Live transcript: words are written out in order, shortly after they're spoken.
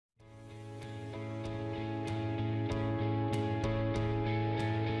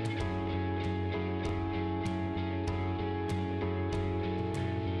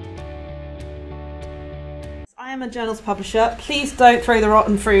I am a journals publisher. Please don't throw the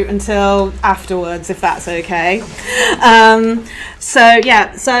rotten fruit until afterwards, if that's okay.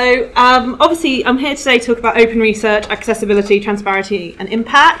 Obviously I'm here today to talk about open research, accessibility, transparency and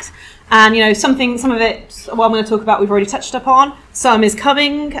impact. And some of it, what I'm going to talk about, we've already touched upon. Some is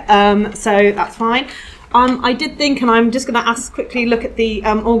coming, so that's fine. I did think, and I'm just going to quickly look at the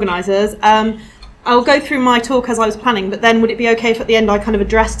organisers. I'll go through my talk as I was planning, but then would it be okay if at the end I kind of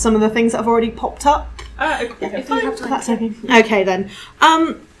addressed some of the things that have already popped up? If you have time. That's okay. Okay then.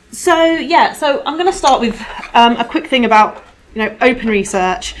 So I'm going to start with a quick thing about open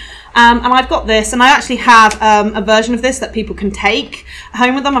research. And I've got this, and I actually have a version of this that people can take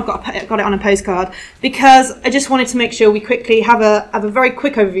home with them. I've got it on a postcard because I just wanted to make sure we quickly have a very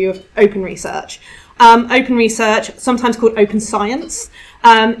quick overview of open research. Open research, sometimes called open science,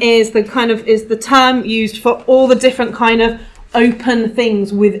 is the term used for all the different kind of open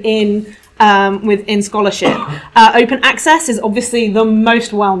things within scholarship. Open access is obviously the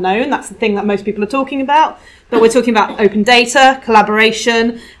most well known. That's the thing that most people are talking about. But we're talking about open data,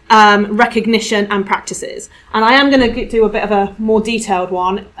 collaboration, recognition and practices. And I am going to do a bit of a more detailed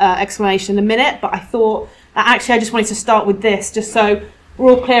explanation in a minute, but I thought that actually I just wanted to start with this just so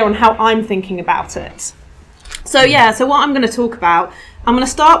we're all clear on how I'm thinking about it. So what I'm going to talk about, I'm going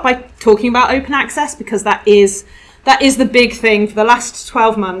to start by talking about open access because that is the big thing for the last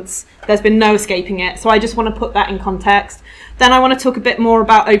 12 months. There's been no escaping it. So I just want to put that in context. Then I want to talk a bit more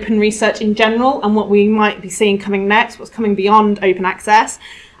about open research in general and what we might be seeing coming next, what's coming beyond open access.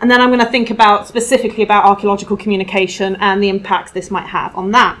 And then I'm going to think specifically about archaeological communication and the impacts this might have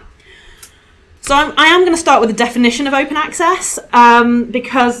on that. So I am going to start with the definition of open access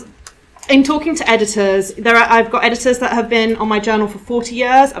because in talking to editors, I've got editors that have been on my journal for 40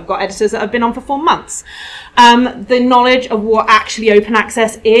 years. I've got editors that have been on for 4 months. The knowledge of what actually open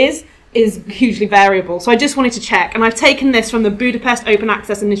access is hugely variable. So I just wanted to check. And I've taken this from the Budapest Open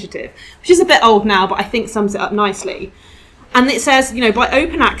Access Initiative, which is a bit old now, but I think sums it up nicely. And it says, by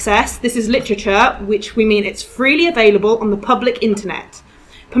open access, this is literature, which we mean it's freely available on the public internet,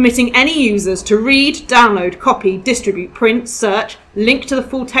 permitting any users to read, download, copy, distribute, print, search, link to the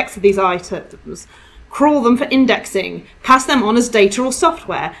full text of these items, crawl them for indexing, pass them on as data or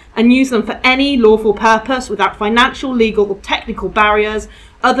software, and use them for any lawful purpose without financial, legal, or technical barriers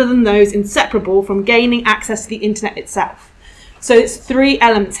other than those inseparable from gaining access to the internet itself. So it's 3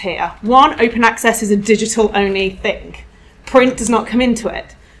 elements here. 1, open access is a digital-only thing. Print does not come into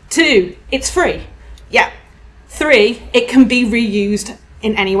it. 2, it's free. 3, it can be reused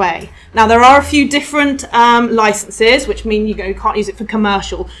in any way. Now there are a few different licenses, which mean you can't use it for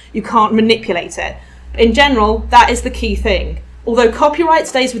commercial, you can't manipulate it. In general, that is the key thing. Although copyright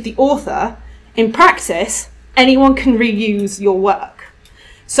stays with the author, in practice, anyone can reuse your work.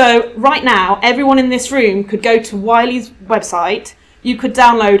 So right now, everyone in this room could go to Wiley's website, you could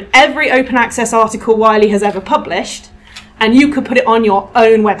download every open access article Wiley has ever published, and you could put it on your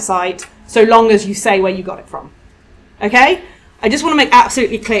own website, so long as you say where you got it from. Okay? I just want to make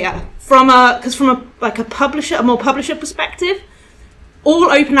absolutely clear, because from a more publisher perspective,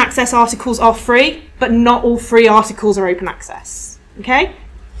 all open access articles are free, but not all free articles are open access. Okay?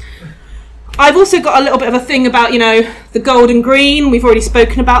 I've also got a little bit of a thing about, the gold and green. We've already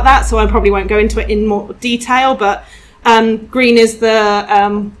spoken about that, so I probably won't go into it in more detail, but green is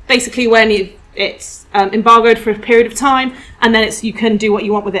the basically when it's embargoed for a period of time, and then you can do what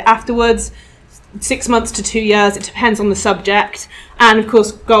you want with it afterwards. 6 months to 2 years, it depends on the subject. And of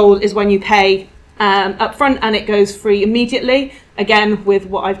course, gold is when you pay up front and it goes free immediately, again with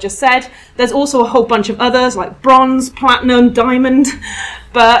what I've just said. There's also a whole bunch of others like bronze, platinum, diamond,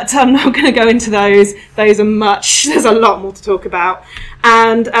 but I'm not going to go into those. There's a lot more to talk about.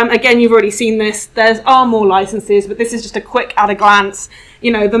 And again, you've already seen this. There are more licenses, but this is just a quick at a glance.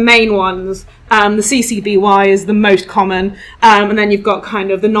 The main ones. The CC BY is the most common, and then you've got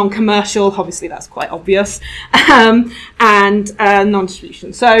kind of the non-commercial, obviously that's quite obvious, and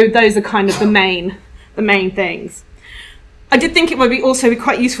non-distribution. So those are kind of the main things. I did think it would also be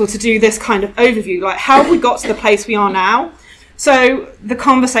quite useful to do this kind of overview, like how have we got to the place we are now? So the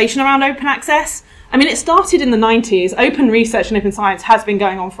conversation around open access, it started in the 90s. Open research and open science has been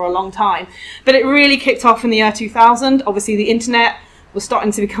going on for a long time, but it really kicked off in the year 2000. Obviously the internet was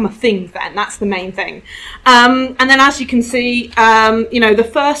starting to become a thing then. That's the main thing. And then as you can see, the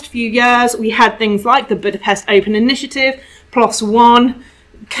first few years we had things like the Budapest Open Initiative, PLOS One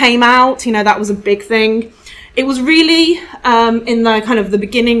came out, that was a big thing. It was really in the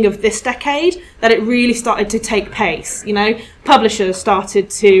beginning of this decade that it really started to take pace. Publishers started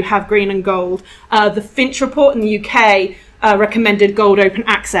to have green and gold. The Finch report in the UK recommended gold open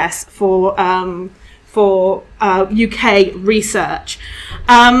access for for UK research.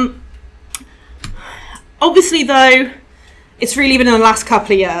 Obviously, though, it's really been in the last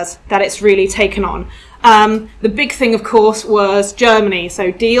couple of years that it's really taken on. The big thing, of course, was Germany.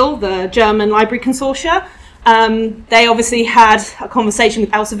 So DEAL, the German Library Consortia, they obviously had a conversation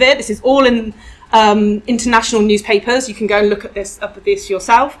with Elsevier. This is all in international newspapers. You can go and look at this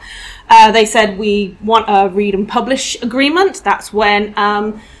yourself. They said, we want a read and publish agreement. That's when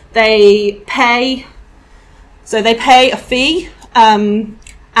they pay a fee,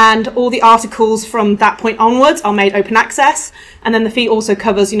 and all the articles from that point onwards are made open access. And then the fee also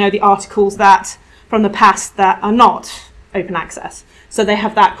covers, the articles that from the past that are not open access. So they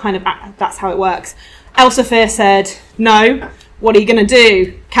have that kind of, that's how it works. Elsevier said, no, what are you going to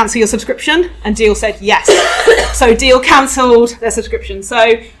do? Cancel your subscription? And DEAL said yes. So DEAL cancelled their subscription.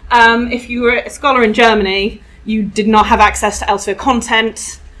 So if you were a scholar in Germany, you did not have access to Elsevier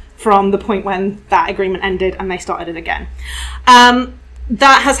content from the point when that agreement ended and they started it again.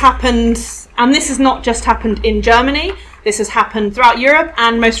 That has happened, and this has not just happened in Germany, this has happened throughout Europe,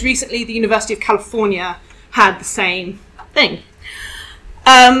 and most recently the University of California had the same thing.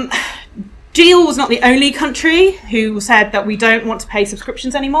 DEAL was not the only country who said that we don't want to pay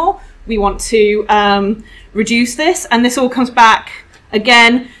subscriptions anymore, we want to reduce this, and this all comes back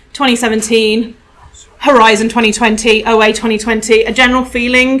again, 2017, Horizon 2020, OA 2020, a general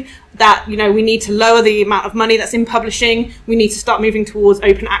feeling that we need to lower the amount of money that's in publishing, we need to start moving towards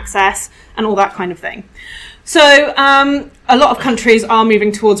open access and all that kind of thing. So a lot of countries are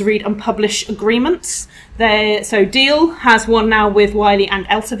moving towards read and publish agreements. So DEAL has one now with Wiley and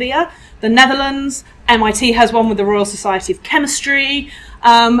Elsevier. The Netherlands, MIT has one with the Royal Society of Chemistry.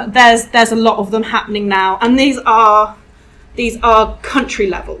 There's a lot of them happening now, and these are country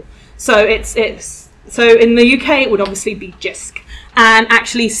level. So so in the UK it would obviously be JISC. And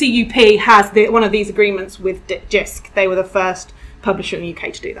actually CUP has one of these agreements with JISC. They were the first publisher in the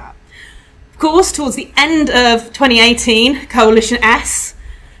UK to do that. Of course, towards the end of 2018, Coalition S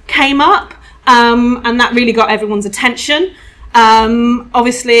came up, and that really got everyone's attention.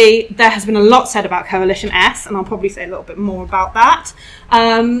 Obviously, there has been a lot said about Coalition S, and I'll probably say a little bit more about that.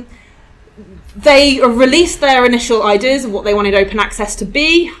 They released their initial ideas of what they wanted open access to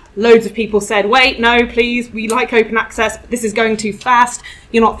be. Loads of people said, wait, no, please, we like open access, but this is going too fast.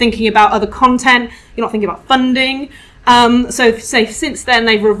 You're not thinking about other content. You're not thinking about funding. So since then,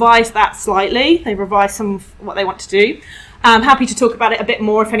 they've revised that slightly. They've revised some of what they want to do. I'm happy to talk about it a bit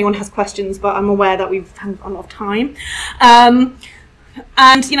more if anyone has questions, but I'm aware that we've had a lot of time. And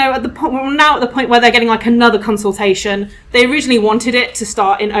at the point, we're now at the point where they're getting like another consultation. They originally wanted it to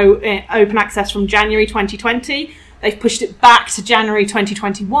start in open access from January 2020. They've pushed it back to January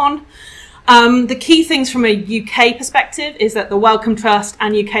 2021. The key things from a UK perspective is that the Wellcome Trust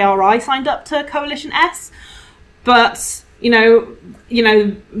and UKRI signed up to Coalition S, but the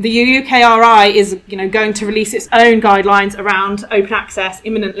UKRI is going to release its own guidelines around open access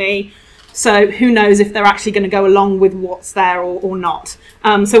imminently. So who knows if they're actually going to go along with what's there or not.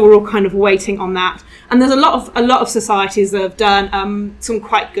 So we're all kind of waiting on that. And there's a lot of societies that have done some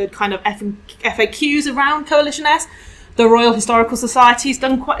quite good kind of FAQs around Coalition S. The Royal Historical Society's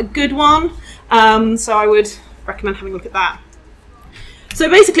done quite a good one. So I would recommend having a look at that. So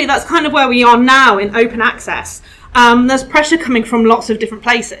basically that's kind of where we are now in open access. There's pressure coming from lots of different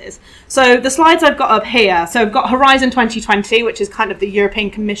places. So the slides I've got up here, so I've got Horizon 2020, which is kind of the European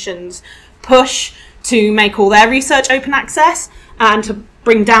Commission's push to make all their research open access and to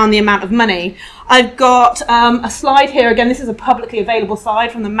bring down the amount of money. I've got a slide here, again, this is a publicly available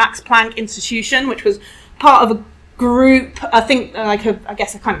slide from the Max Planck Institution, which was part of a group, I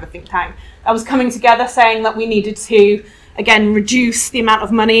guess a kind of a think tank, that was coming together saying that we needed to, again, reduce the amount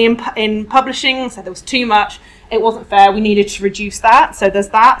of money in publishing, so there was too much. It wasn't fair, we needed to reduce that, so there's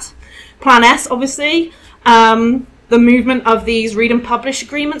that. Plan S, obviously, the movement of these read and publish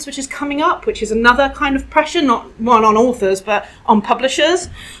agreements, which is coming up, which is another kind of pressure, not one on authors, but on publishers.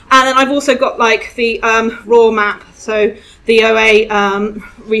 And then I've also got like the raw map, so the OA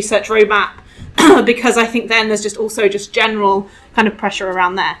research roadmap, because I think then there's just general kind of pressure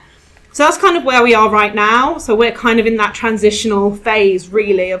around there. So that's kind of where we are right now. So we're kind of in that transitional phase,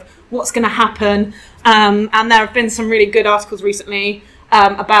 really, of what's going to happen. And there have been some really good articles recently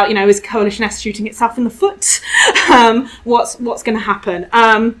about, is Coalition S shooting itself in the foot? What's going to happen?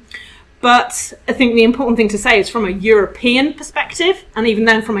 But I think the important thing to say is from a European perspective, and even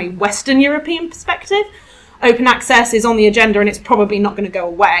then from a Western European perspective, open access is on the agenda and it's probably not going to go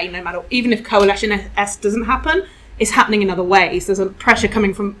away, no matter, even if Coalition S doesn't happen. It's happening in other ways. There's a pressure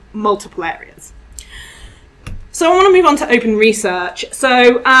coming from multiple areas. So I want to move on to open research.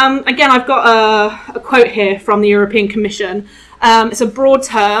 So again, I've got a quote here from the European Commission. It's a broad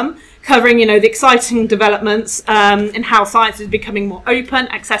term covering, you know, the exciting developments in how science is becoming more open,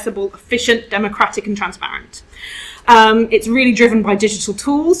 accessible, efficient, democratic, and transparent. It's really driven by digital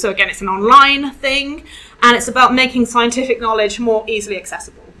tools. So again, it's an online thing, and it's about making scientific knowledge more easily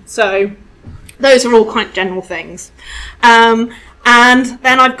accessible. So those are all quite general things. And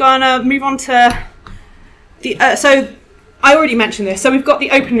then I'm going to move on to the, so I already mentioned this. So we've got the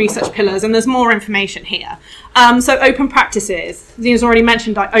open research pillars, and there's more information here. So open practices, Zina's already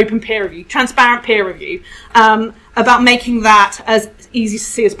mentioned, like open peer review, transparent peer review, about making that as easy to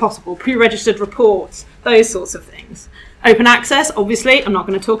see as possible, pre-registered reports, those sorts of things. Open access, obviously, I'm not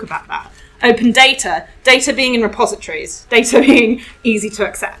going to talk about that. Open data, data being in repositories, data being easy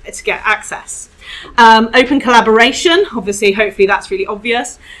to get access. Open collaboration, obviously, hopefully that's really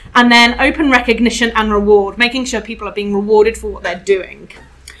obvious. And then open recognition and reward, making sure people are being rewarded for what they're doing.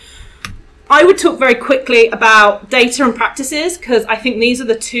 I would talk very quickly about data and practices, because I think these are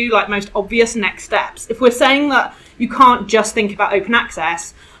the two most obvious next steps. If we're saying that you can't just think about open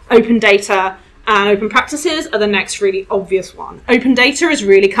access, open data and open practices are the next really obvious one. Open data is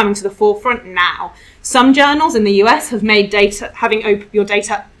really coming to the forefront now. Some journals in the US have made having your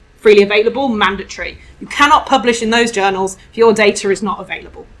data freely available mandatory. You cannot publish in those journals if your data is not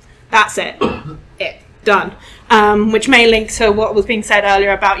available. That's it. Done. Which may link to what was being said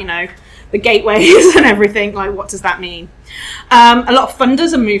earlier about, you know, the gateways and everything. Like, what does that mean? A lot of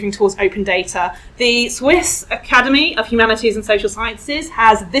funders are moving towards open data. The Swiss Academy of Humanities and Social Sciences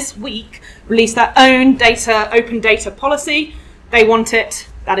has this week released their own open data policy. They want it.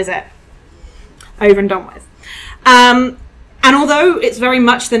 That is it. Over and done with. And although it's very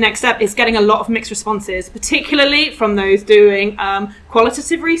much the next step, it's getting a lot of mixed responses, particularly from those doing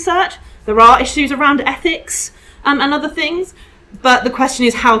qualitative research. There are issues around ethics and other things, but the question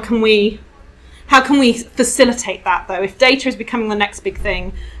is, how can we facilitate that, though? If data is becoming the next big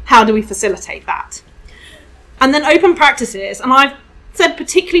thing, how do we facilitate that? And then open practices, and I've said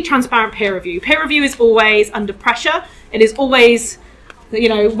particularly transparent peer review. Peer review is always under pressure. It is always, you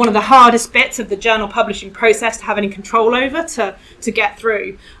know, one of the hardest bits of the journal publishing process to have any control over, to get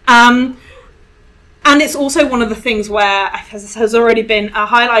through. And it's also one of the things where, as has already been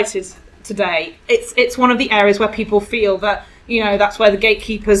highlighted today, it's one of the areas where people feel that, you know, that's where the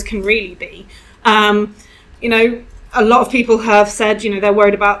gatekeepers can really be. You know, a lot of people have said, you know, they're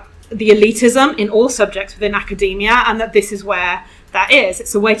worried about the elitism in all subjects within academia, and that this is where that is.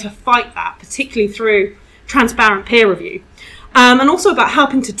 It's a way to fight that, particularly through transparent peer review. And also about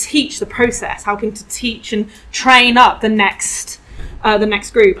helping to teach the process, helping to teach and train up the next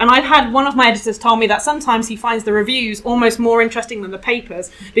group. And I've had one of my editors tell me that sometimes he finds the reviews almost more interesting than the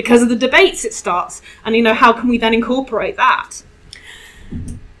papers because of the debates it starts. And, you know, how can we then incorporate that?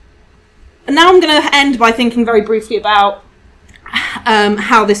 And now I'm going to end by thinking very briefly about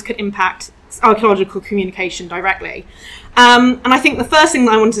how this could impact archaeological communication directly. And I think the first thing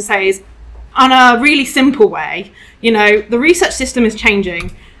that I want to say is, on a really simple way, you know, the research system is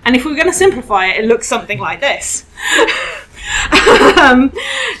changing, and if we're going to simplify it, it looks something like this.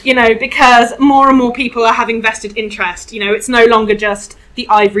 You know, because more and more people are having vested interest. You know, it's no longer just the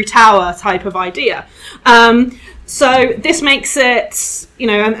ivory tower type of idea. So this makes it, you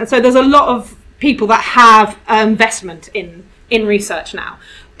know, and so there's a lot of people that have investment in research now.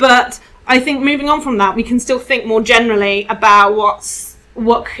 But I think moving on from that, we can still think more generally about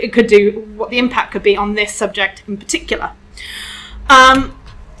what it could do, what the impact could be on this subject in particular.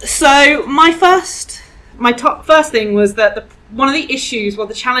 So my first thing was that one of the issues,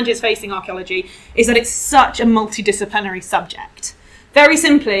 the challenges facing archaeology is that it's such a multidisciplinary subject. Very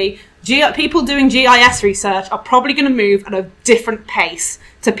simply, people doing GIS research are probably going to move at a different pace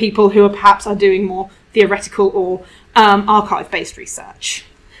to people who are perhaps doing more theoretical or archive-based research.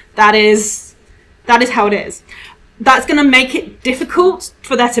 That is how it is. That's going to make it difficult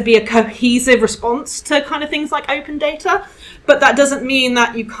for there to be a cohesive response to kind of things like open data, but that doesn't mean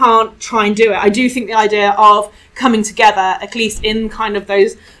that you can't try and do it. I do think the idea of coming together, at least in kind of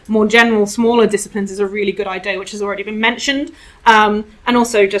those more general, smaller disciplines, is a really good idea, which has already been mentioned. And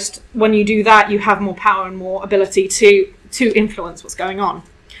also, just when you do that, you have more power and more ability to influence what's going on.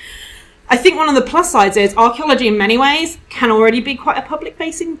 I think one of the plus sides is archaeology in many ways can already be quite a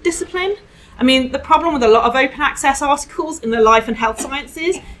public-facing discipline. I mean, the problem with a lot of open access articles in the life and health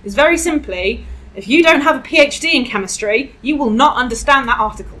sciences is very simply, if you don't have a PhD in chemistry, you will not understand that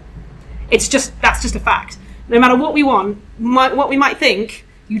article. That's just a fact. No matter what we want, what we might think,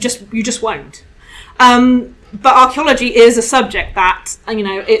 you just won't. But archaeology is a subject that, you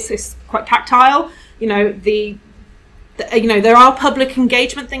know, it's quite tactile. You know, the you know, there are public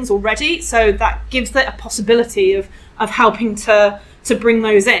engagement things already, so that gives it a possibility of helping to bring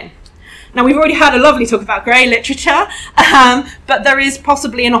those in. Now, we've already had a lovely talk about grey literature, but there is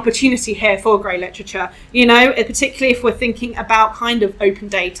possibly an opportunity here for grey literature, you know, particularly if we're thinking about kind of open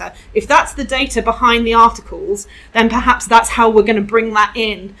data. If that's the data behind the articles, then perhaps that's how we're going to bring that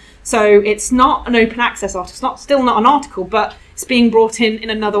in. So it's not an open access article, it's still not an article, but it's being brought in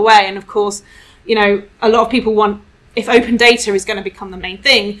another way. And of course, you know, a lot of people want, if open data is going to become the main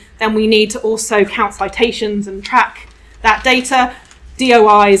thing, then we need to also count citations and track that data.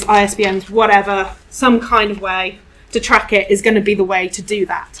 DOIs, ISBNs, whatever, some kind of way to track it is going to be the way to do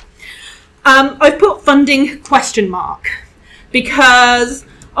that. I've put funding ? Because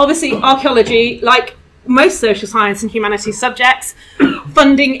obviously archaeology, like most social science and humanities subjects,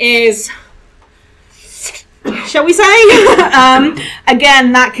 funding is, shall we say?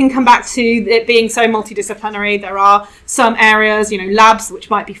 Again, that can come back to it being so multidisciplinary. There are some areas, you know, labs, which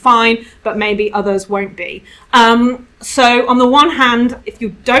might be fine, but maybe others won't be. So on the one hand, if you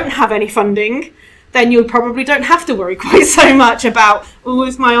don't have any funding, then you probably don't have to worry quite so much about, oh,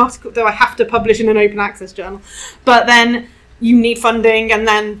 is my article, do I have to publish in an open access journal? But then you need funding, and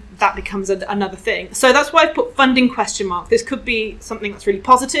then that becomes another thing. So that's why I've put funding ? This could be something that's really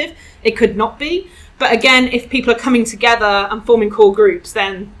positive. It could not be. But again, if people are coming together and forming core groups,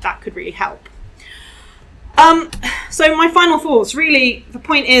 then that could really help. So my final thoughts, really, the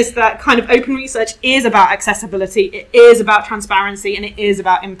point is that kind of open research is about accessibility, it is about transparency, and it is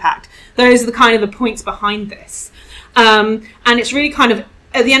about impact. Those are the kind of the points behind this. And it's really kind of,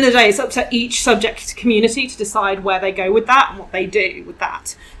 at the end of the day, it's up to each subject community to decide where they go with that and what they do with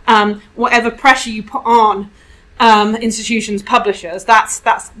that. Whatever pressure you put on institutions, publishers,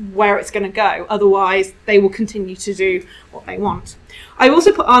 that's where it's going to go. Otherwise, they will continue to do what they want. I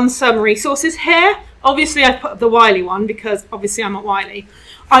also put on some resources here. Obviously, I've put the Wiley one because obviously I'm at Wiley.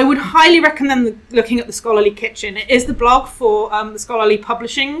 I would highly recommend looking at the Scholarly Kitchen. It is the blog for the scholarly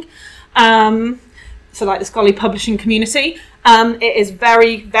publishing, so like the scholarly publishing community. It is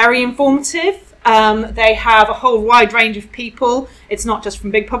very, very informative. They have a whole wide range of people. It's not just from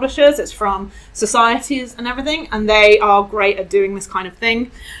big publishers, it's from societies and everything, and they are great at doing this kind of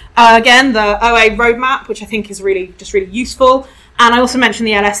thing. Again, the OA roadmap, which I think is really useful. And I also mentioned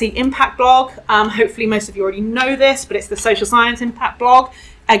the LSE impact blog. Hopefully most of you already know this, but it's the social science impact blog.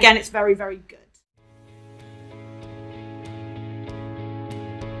 Again, it's very, very good.